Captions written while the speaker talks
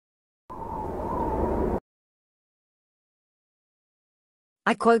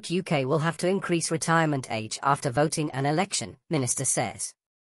I quote, UK will have to increase retirement age after voting an election, Minister says.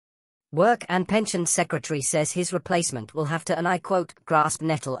 Work and Pensions Secretary says his replacement will have to, and I quote, grasp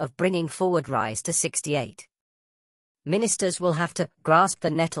nettle of bringing forward rise to 68. Ministers will have to grasp the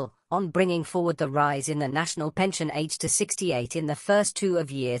nettle on bringing forward the rise in the national pension age to 68 in the first 2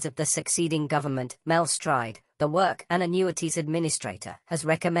 years of the succeeding government, Mel Stride, the Work and Annuities Administrator, has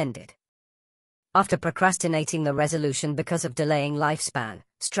recommended. After procrastinating the resolution because of delaying lifespan,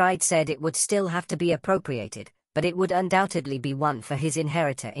 Stride said it would still have to be appropriated, but it would undoubtedly be one for his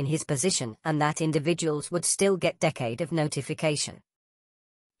inheritor in his position, and that individuals would still get decade of notification.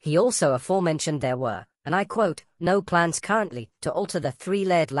 He also aforementioned there were, and I quote, no plans currently to alter the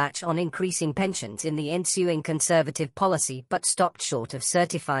three-layered latch on increasing pensions in the ensuing Conservative policy, but stopped short of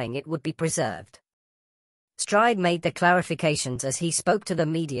certifying it would be preserved. Stride made the clarifications as he spoke to the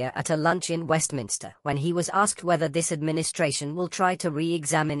media at a lunch in Westminster when he was asked whether this administration will try to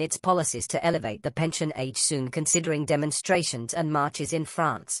re-examine its policies to elevate the pension age soon, considering demonstrations and marches in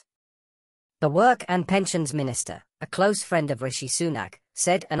France. The Work and Pensions Minister, a close friend of Rishi Sunak,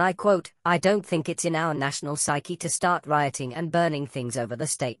 said, and I quote, I don't think it's in our national psyche to start rioting and burning things over the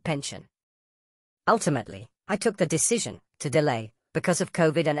state pension. Ultimately, I took the decision to delay because of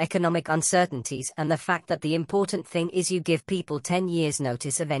COVID and economic uncertainties, and the fact that the important thing is you give people 10 years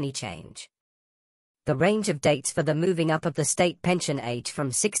notice of any change. The range of dates for the moving up of the state pension age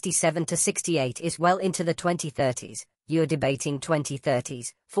from 67 to 68 is well into the 2030s, you're debating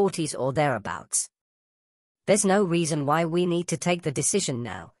 2030s, 40s or thereabouts. There's no reason why we need to take the decision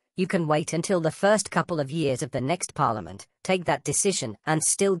now. You can wait until the first couple of years of the next parliament, take that decision and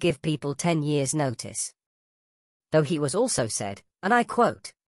still give people 10 years notice. Though he was also said, and I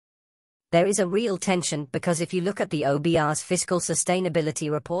quote, there is a real tension because if you look at the OBR's fiscal sustainability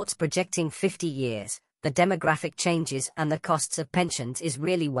reports projecting 50 years, the demographic changes and the costs of pensions is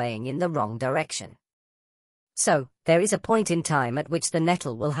really weighing in the wrong direction. So, there is a point in time at which the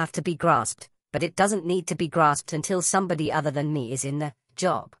nettle will have to be grasped, but it doesn't need to be grasped until somebody other than me is in the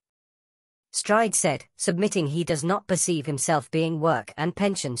job. Stride said, submitting he does not perceive himself being Work and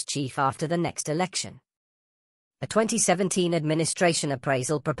Pensions chief after the next election. A 2017 administration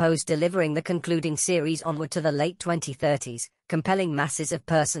appraisal proposed delivering the concluding series onward to the late 2030s, compelling masses of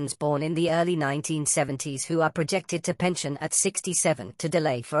persons born in the early 1970s who are projected to pension at 67 to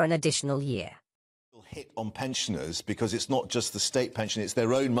delay for an additional year. Hit on pensioners because it's not just the state pension, it's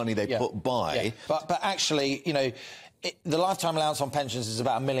their own money they put by. Yeah. But actually, you know, the lifetime allowance on pensions is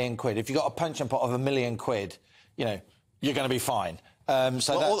about £1 million. If you've got a pension pot of £1 million, you know, you're going to be fine.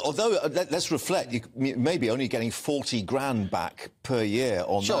 Although, let's reflect, you may be only getting 40 grand back per year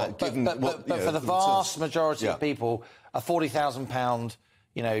on that. But for the vast majority of people, a £40,000,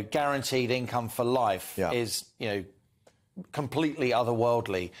 you know, guaranteed income for life is, you know, completely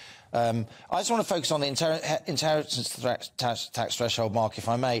otherworldly. I just want to focus on the inheritance tax threshold, Mark, if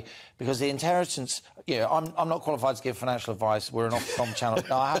I may, because the inheritance, you know, I'm not qualified to give financial advice. We're an Ofcom channel.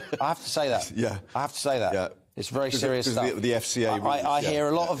 No, I have to say that. I have to say that. It's very serious stuff. The FCA rules, I hear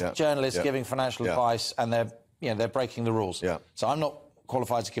a lot of journalists giving financial advice, and they're breaking the rules. So I'm not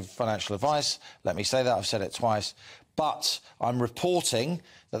qualified to give financial advice. Let me say that. I've said it twice. But I'm reporting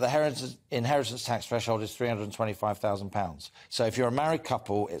that the inheritance tax threshold is £325,000. So if you're a married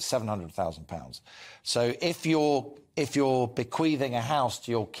couple, it's £700,000. So if you're bequeathing a house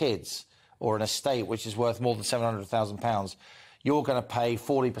to your kids or an estate which is worth more than £700,000, you're going to pay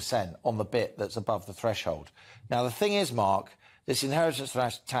 40% on the bit that's above the threshold. Now, the thing is, Mark, this inheritance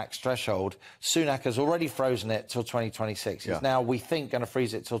tax threshold, Sunak has already frozen it till 2026. He's now, we think, going to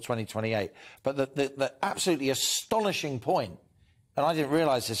freeze it till 2028. But the absolutely astonishing point, and I didn't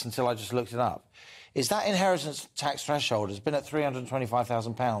realise this until I just looked it up, is that inheritance tax threshold has been at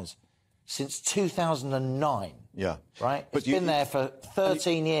 £325,000 since 2009. Right? It's been there for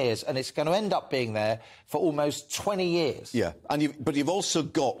 13 years, and it's going to end up being there for almost 20 years. But you've also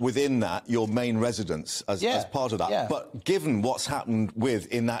got within that your main residence as part of that. But given what's happened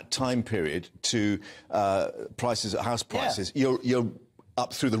in that time period to prices, house prices, you're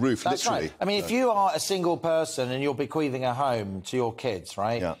up through the roof, literally. Right. I mean, if you are a single person and you're bequeathing a home to your kids,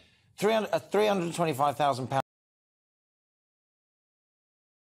 right? £325,000